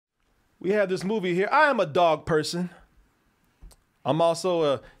we have this movie here. I am a dog person. I'm also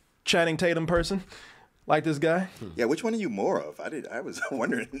a Channing Tatum person, like this guy. Yeah, which one are you more of? I was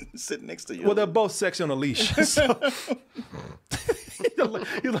wondering, sitting next to you. Well, they're both sexy on a leash. So.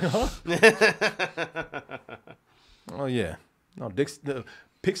 You're like, huh? Oh yeah. No,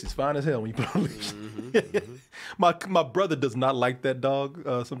 Pixie's fine as hell when you put on a leash. My brother does not like that dog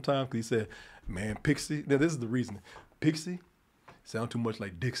sometimes because he said, "Man, Pixie." Now this is the reason. Pixie sound too much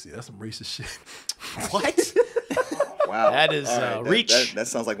like Dixie. That's some racist shit. What? Wow, that is reach. That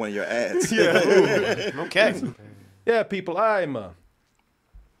sounds like one of your ads. Yeah. Okay. Yeah, people. I've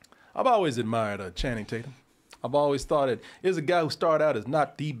always admired Channing Tatum. I've always thought it is a guy who started out as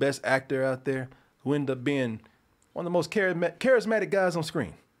not the best actor out there, who ended up being one of the most charismatic guys on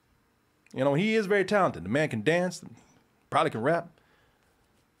screen. You know, he is very talented. The man can dance, probably can rap.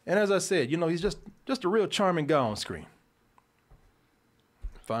 And as I said, you know, he's just a real charming guy on screen.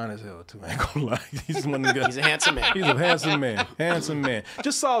 Fine as hell, too. I ain't gonna lie. He's one of the guys. He's a handsome man. He's a handsome man. Handsome man.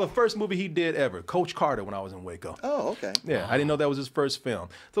 Just saw the first movie he did ever, Coach Carter, when I was in Waco. Oh, okay. Yeah, I didn't know that was his first film.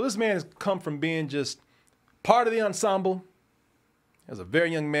 So this man has come from being just part of the ensemble as a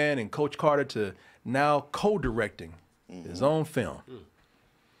very young man in Coach Carter to now co-directing his own film.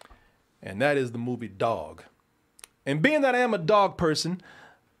 And that is the movie Dog. And being that I am a dog person,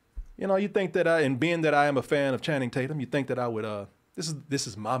 you know, you think that being that I am a fan of Channing Tatum, you think that I would, this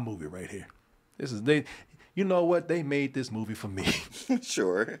is my movie right here. You know what? They made this movie for me.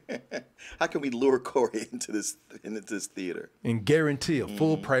 Sure. How can we lure Corey into this theater? And guarantee a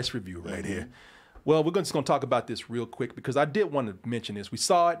full price review right here. Well, we're just going to talk about this real quick because I did want to mention this. We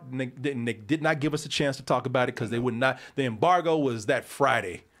saw it, and they did not give us a chance to talk about it because they would not. The embargo was that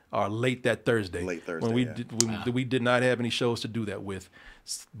Friday or late that Thursday. Late Thursday, when we did not have any shows to do that with.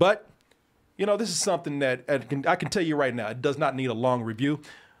 But you know, this is something that I can tell you right now. It does not need a long review.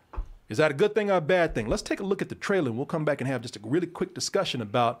 Is that a good thing or a bad thing? Let's take a look at the trailer, and we'll come back and have just a really quick discussion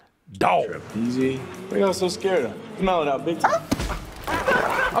about Dog. Easy. What are y'all so scared of? Smell it out, big time.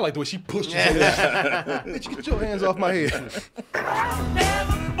 I like the way she pushed his head. Get your hands off my head.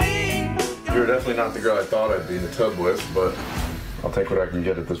 You're definitely not the girl I thought I'd be in the tub with, but I'll take what I can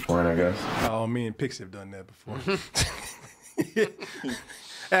get at this point, I guess. Oh, me and Pixie have done that before.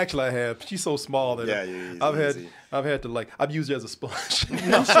 Actually, I have. She's so small that I've had to I've used her as a sponge.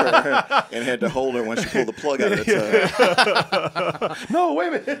 I'm sure. And had to hold her when she pulled the plug out of the tub. No, wait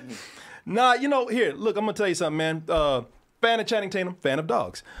a minute. Nah, you know, here, look, I'm gonna tell you something, man. Fan of Channing Tatum, fan of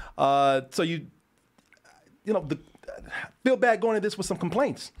dogs. So you know, feel bad going into this with some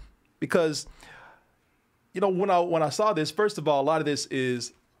complaints because, you know, when I saw this, first of all, a lot of this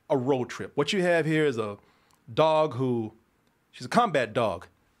is a road trip. What you have here is a dog she's a combat dog,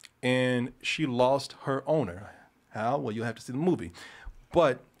 and she lost her owner. How? Well, you'll have to see the movie.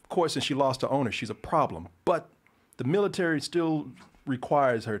 But of course, since she lost her owner, she's a problem. But the military still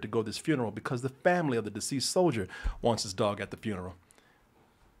requires her to go to this funeral because the family of the deceased soldier wants his dog at the funeral.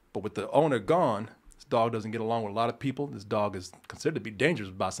 But with the owner gone, this dog doesn't get along with a lot of people. This dog is considered to be dangerous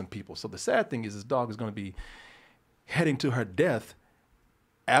by some people. So the sad thing is this dog is going to be heading to her death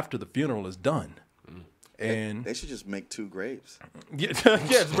after the funeral is done. And they should just make two graves. Yeah,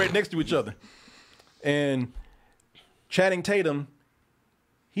 it's right next to each other. And Channing Tatum,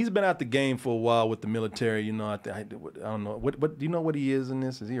 he's been out the game for a while with the military. You know, I don't know. What do you know what he is in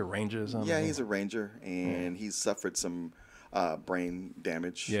this? Is he a ranger or something? Yeah, he's a ranger, and he's suffered some brain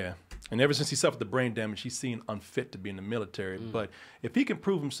damage. Yeah, and ever since he suffered the brain damage, he's seen unfit to be in the military. But if he can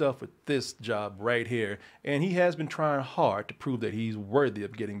prove himself with this job right here, and he has been trying hard to prove that he's worthy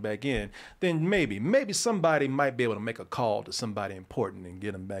of getting back in, then maybe somebody might be able to make a call to somebody important and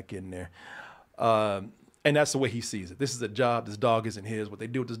get him back in there. And that's the way he sees it. This is a job. This dog isn't his. What they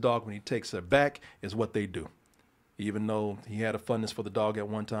do with this dog when he takes her back is what they do. Even though he had a fondness for the dog at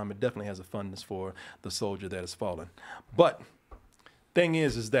one time, it definitely has a fondness for the soldier that has fallen. But thing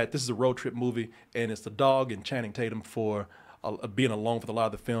is that this is a road trip movie, and it's the dog and Channing Tatum for being alone for a lot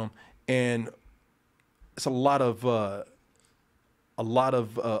of the film, and it's a lot of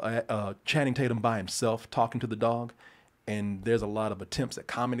Channing Tatum by himself talking to the dog, and there's a lot of attempts at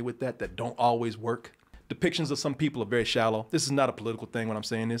comedy with that don't always work. Depictions of some people are very shallow. This is not a political thing when I'm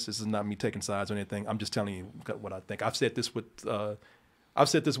saying this. This is not me taking sides or anything. I'm just telling you what I think. I've said this with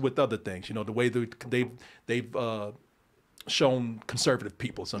other things. You know, the way they've shown conservative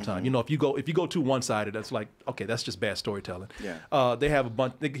people sometimes. You know, if you go too one-sided, that's like, okay, that's just bad storytelling. Yeah. They have a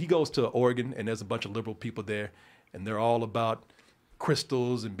bunch. He goes to Oregon, and there's a bunch of liberal people there, and they're all about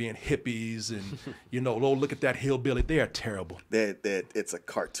crystals and being hippies, and you know, oh, look at that hillbilly. They are terrible. That it's a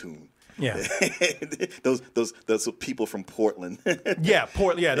cartoon. Yeah. those people from Portland. Yeah,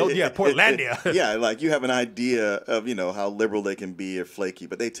 Portlandia. Yeah, like you have an idea of, how liberal they can be or flaky,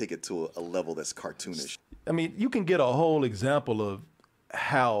 but they take it to a level that's cartoonish. I mean, you can get a whole example of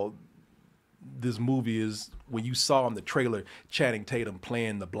how this movie is when you saw in the trailer Channing Tatum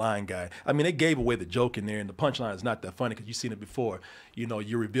playing the blind guy. I mean, they gave away the joke in there, and the punchline is not that funny because you've seen it before.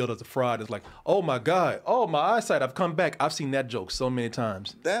 You're revealed as a fraud. It's like, oh my God, oh my eyesight, I've come back. I've seen that joke so many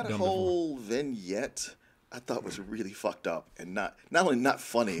times. That whole vignette I thought was really fucked up and not only not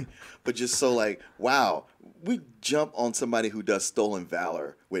funny, but just so like, wow, we jump on somebody who does stolen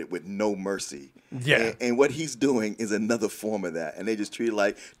valor with no mercy. Yeah. And what he's doing is another form of that. And they just treat it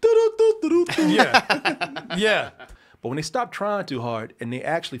like, yeah. Yeah. But when they stop trying too hard and they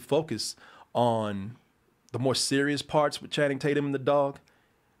actually focus on the more serious parts with Channing Tatum and the dog,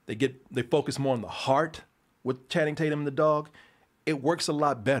 they focus more on the heart with Channing Tatum and the dog, it works a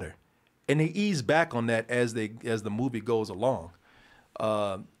lot better. And they ease back on that as the movie goes along.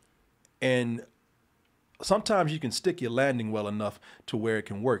 And sometimes you can stick your landing well enough to where it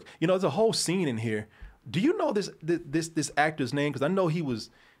can work. There's a whole scene in here. Do you know this actor's name? Because I know he was,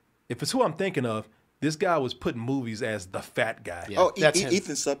 if it's who I'm thinking of, this guy was put in movies as the fat guy. Yeah, that's him.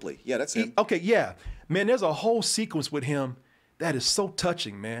 Ethan Suplee. Yeah, that's him. Okay, yeah. Man, there's a whole sequence with him that is so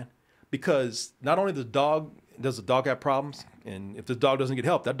touching, man. Because not only does the dog have problems, and if the dog doesn't get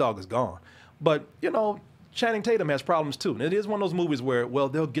help, that dog is gone. But, Channing Tatum has problems too. And it is one of those movies where, well,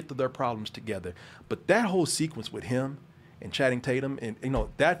 they'll get to their problems together. But that whole sequence with him and Channing Tatum, and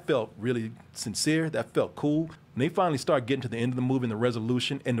that felt really sincere. That felt cool. When they finally start getting to the end of the movie and the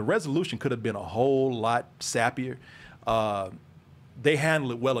resolution could have been a whole lot sappier. They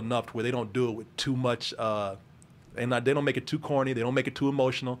handle it well enough to where they don't do it with too much, and they don't make it too corny. They don't make it too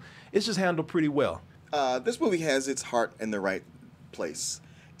emotional. It's just handled pretty well. This movie has its heart in the right place.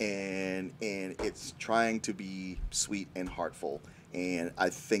 And it's trying to be sweet and heartful. And I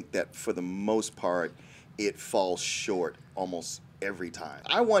think that for the most part, it falls short almost every time.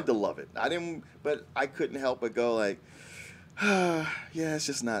 I wanted to love it. I didn't, but I couldn't help but go like, yeah, it's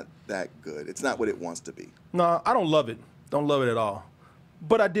just not that good. It's not what it wants to be. No, I don't love it. Don't love it at all.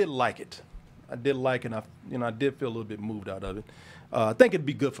 But I did like it. I did like it. I did feel a little bit moved out of it. I think it'd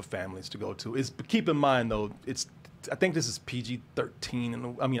be good for families to go to. But keep in mind though, I think this is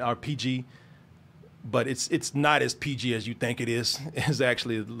PG-13, or PG, but it's not as PG as you think it is. There's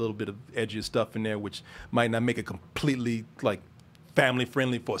actually a little bit of edgier stuff in there, which might not make it completely like family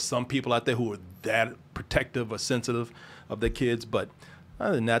friendly for some people out there who are that protective or sensitive of their kids. But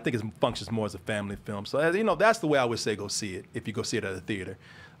other than that, I think it functions more as a family film. So that's the way I would say go see it if you go see it at a theater.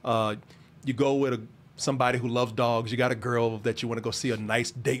 You go with somebody who loves dogs. You got a girl that you want to go see a nice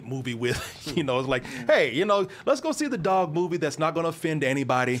date movie with. It's like, hey, let's go see the dog movie that's not going to offend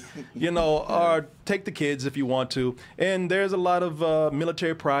anybody, or take the kids if you want to. And there's a lot of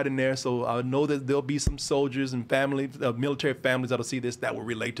military pride in there. So I know that there'll be some soldiers and military families that'll see this that will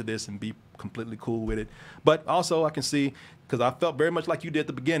relate to this and be completely cool with it. But also I can see, because I felt very much like you did at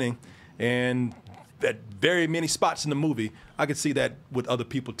the beginning, and at very many spots in the movie, I could see that with other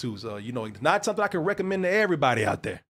people too. So, it's not something I can recommend to everybody out there.